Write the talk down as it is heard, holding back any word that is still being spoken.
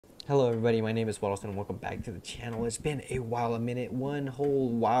Hello everybody, my name is Waddleton and welcome back to the channel. It's been a while, a minute, one whole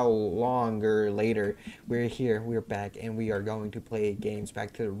while longer later. We're here, we're back, and we are going to play games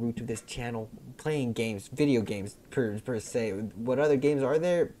back to the root of this channel. Playing games, video games per se. What other games are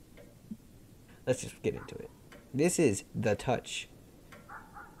there? Let's just get into it. This is The Touch.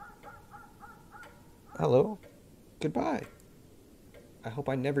 Hello, goodbye. I hope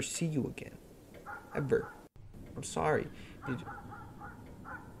I never see you again. Ever. I'm sorry.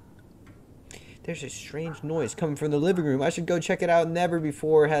 There's a strange noise coming from the living room. I should go check it out. Never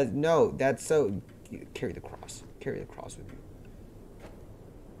before has... No, that's so... Carry the cross. Carry the cross with you.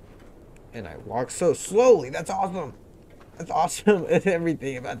 And I walk so slowly. That's awesome. That's awesome.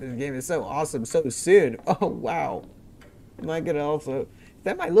 Everything about this game is so awesome so soon. Oh, wow. Am I going to also... Is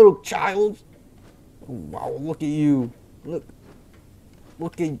that my little child? Oh, wow, look at you. Look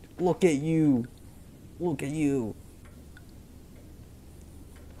at you. Look at you.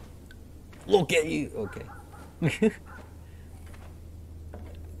 Look at you. Okay.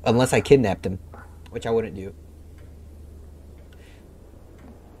 Unless I kidnapped him, which I wouldn't do.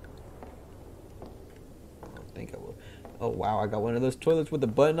 I don't think I will. Oh wow, I got one of those toilets with a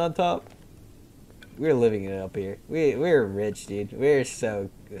button on top. We're living it up here. We're rich, dude. We're chilling.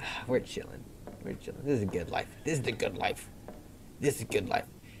 We're chilling. This is a good life. This is the good life. This is a good life.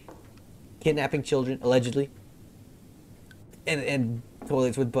 Kidnapping children, allegedly. And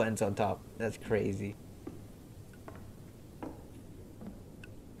toilets with buttons on top. That's crazy.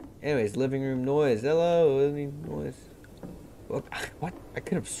 Anyways, living room noise. Hello, living noise. Look, what? I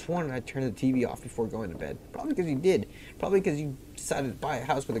could have sworn I turned the TV off before going to bed. Probably because you did. Probably because you decided to buy a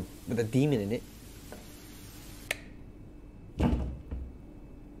house with a demon in it. I'm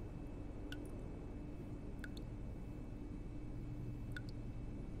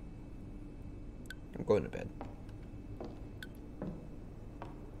going to bed.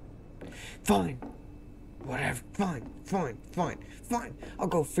 Fine. Whatever. Fine. I'll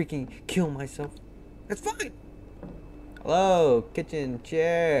go freaking kill myself. That's fine. Hello, kitchen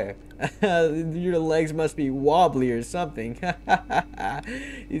chair. Your legs must be wobbly or something.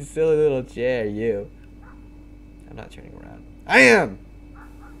 You silly little chair, you. I'm not turning around. I am!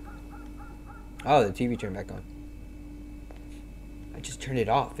 Oh, the TV turned back on. I just turned it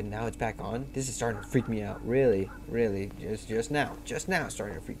off and now it's back on. This is starting to freak me out. Really. Just now it's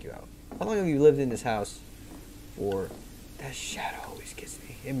starting to freak you out. How long have you lived in this house for? That shadow always gets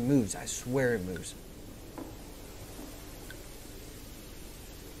me. It moves. I swear it moves.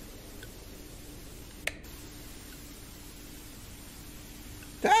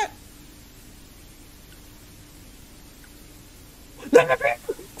 That.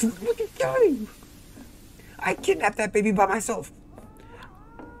 Look at going. I kidnapped that baby by myself.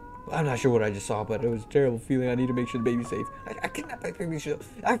 I'm not sure what I just saw, but it was a terrible feeling. I need to make sure the baby's safe. I kidnapped that baby.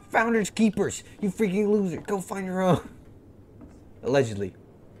 I found her keepers. You freaking loser. Go find your own. Allegedly.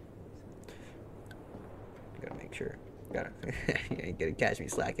 Gotta make sure. You ain't gonna catch me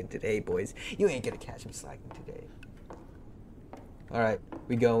slacking today, boys. You ain't gonna catch me slacking today. Alright,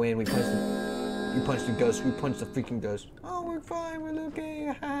 we go in, we punch the ghost, we punch the freaking ghost. Oh, we're fine, we're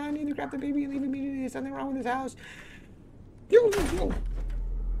okay. I need to grab the baby and leave immediately. There's something wrong with this house. Yo.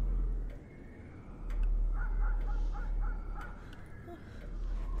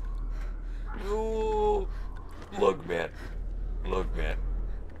 Oh, look, man.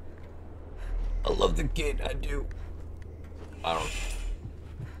 I love the kid, I do. I don't.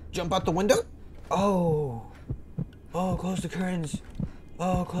 Jump out the window? Oh, close the curtains.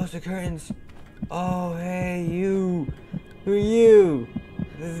 Close the curtains. Oh, hey, you. Who are you?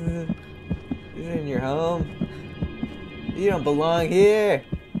 This isn't your home. You don't belong here.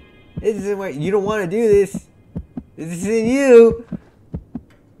 This isn't where you don't want to do this. This isn't you.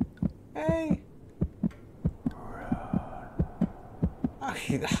 Hey.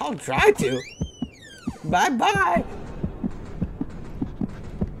 I'll try to. Bye-bye.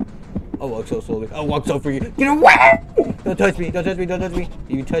 I'll walk so slowly. I'll walk so free. Get away! Don't touch me. If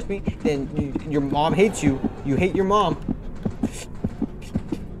you touch me, then your mom hates you. You hate your mom.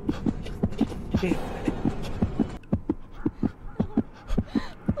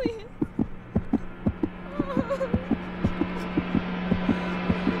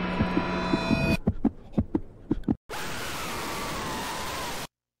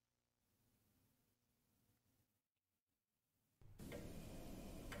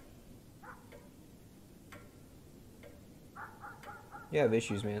 You have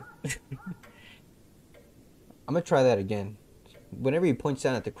issues, man. I'm gonna try that again. Whenever he points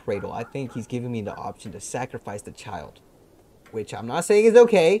down at the cradle, I think he's giving me the option to sacrifice the child. Which I'm not saying is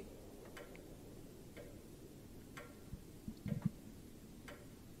okay.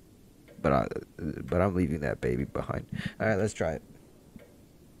 but I'm leaving that baby behind. All right, let's try it.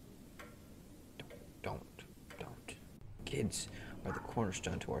 Don't. Kids are the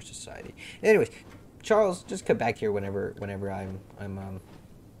cornerstone to our society. Anyways, Charles, just come back here whenever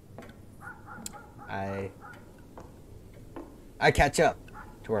I catch up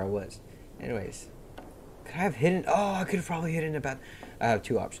to where I was. Anyways, could I have hidden? Oh, I could have probably hidden about. I have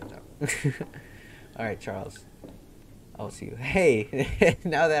two options now. All right, Charles. I'll see you. Hey,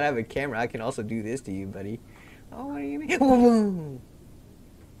 now that I have a camera, I can also do this to you, buddy. Oh, what do you mean?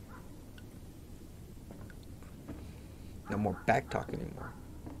 No more back talk anymore.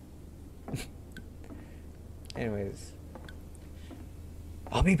 Anyways,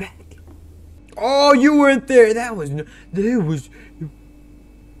 I'll be back. Oh, you weren't there. That was no, there was.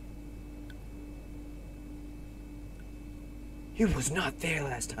 He was not there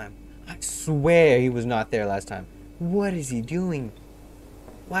last time. I swear he was not there last time. What is he doing?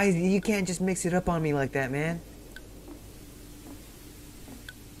 Why is he, you can't just mix it up on me like that, man.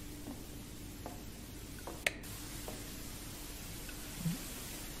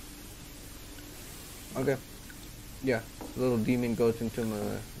 Okay. Yeah. Little demon goes into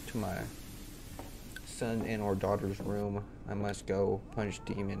my son and or daughter's room. I must go punch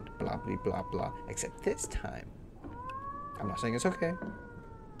demon. Blah blah blah blah. Except this time, I'm not saying it's okay,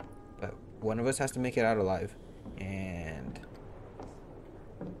 but one of us has to make it out alive, and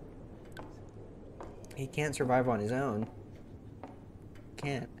he can't survive on his own.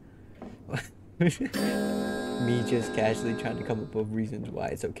 Can't. Me just casually trying to come up with reasons why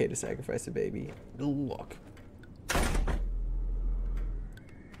it's okay to sacrifice a baby. Look.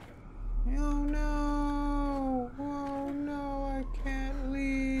 Oh no! Oh no! I can't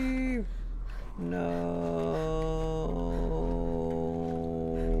leave. No.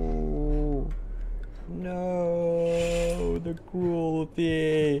 No. The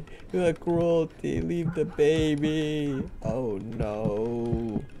cruelty. The cruelty. Leave the baby. Oh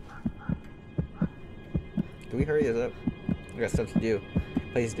no. Can we hurry this up? We got stuff to do,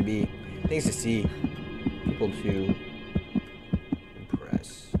 places to be, things to see, people to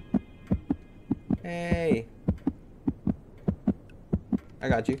impress. Hey, I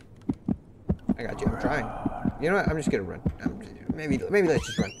got you. I'm trying. You know what? I'm just gonna run. Maybe let's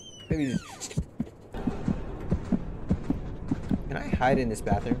just run. Maybe just. Can I hide in this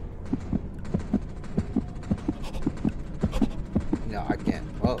bathroom? No, I can't.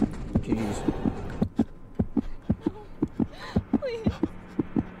 Well, GG's.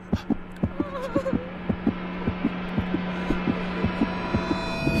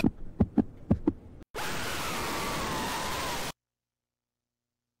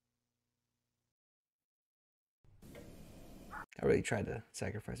 I really tried to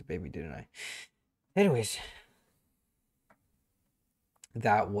sacrifice a baby, didn't I? Anyways,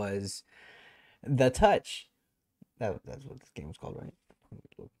 that was The Touch. That's what this game was called, right?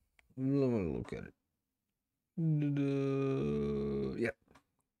 Let me look at it. Yep,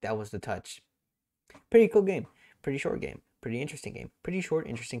 that was The Touch. Pretty cool game. Pretty short game. Pretty interesting game. Pretty short,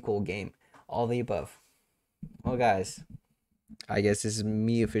 interesting, cool game. All the above. Well, guys, I guess this is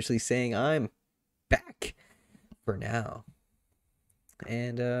me officially saying I'm back for now.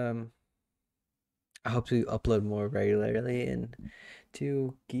 And I hope to upload more regularly and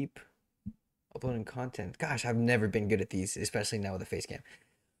to keep uploading content. Gosh, I've never been good at these, especially now with a face cam.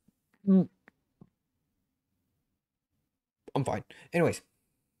 I'm fine. Anyways,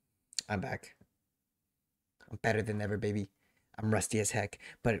 I'm back. I'm better than ever, baby. I'm rusty as heck,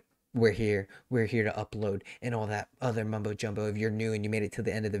 but we're here. We're here to upload and all that other mumbo jumbo. If you're new and you made it to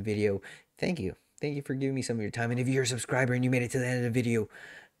the end of the video, thank you. Thank you for giving me some of your time. And if you're a subscriber and you made it to the end of the video,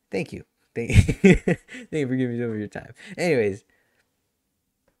 thank you. Thank you for giving me some of your time. Anyways,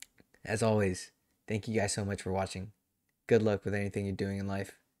 as always, thank you guys so much for watching. Good luck with anything you're doing in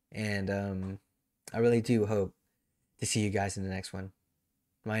life. And I really do hope to see you guys in the next one.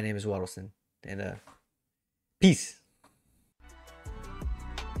 My name is Waddleson. And peace.